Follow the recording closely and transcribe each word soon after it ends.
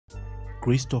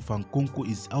Christopher Nkunku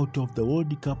is out of the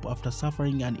World Cup after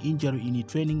suffering an injury in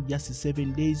training just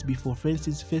 7 days before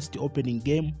France's first opening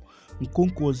game.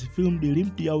 Nkunku was filmed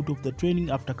limped out of the training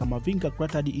after Camavinga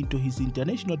clattered into his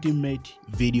international teammate.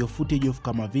 Video footage of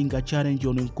Camavinga challenge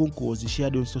on Nkunku was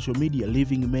shared on social media,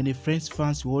 leaving many French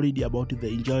fans worried about the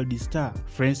injured star.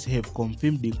 France have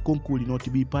confirmed Nkunku will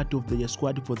not be part of the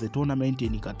squad for the tournament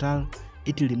in Qatar.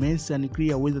 It remains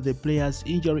unclear whether the player's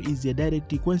injury is a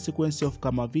direct consequence of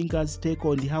Camavinga's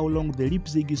tackle and how long the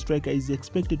Leipzig striker is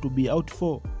expected to be out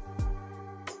for.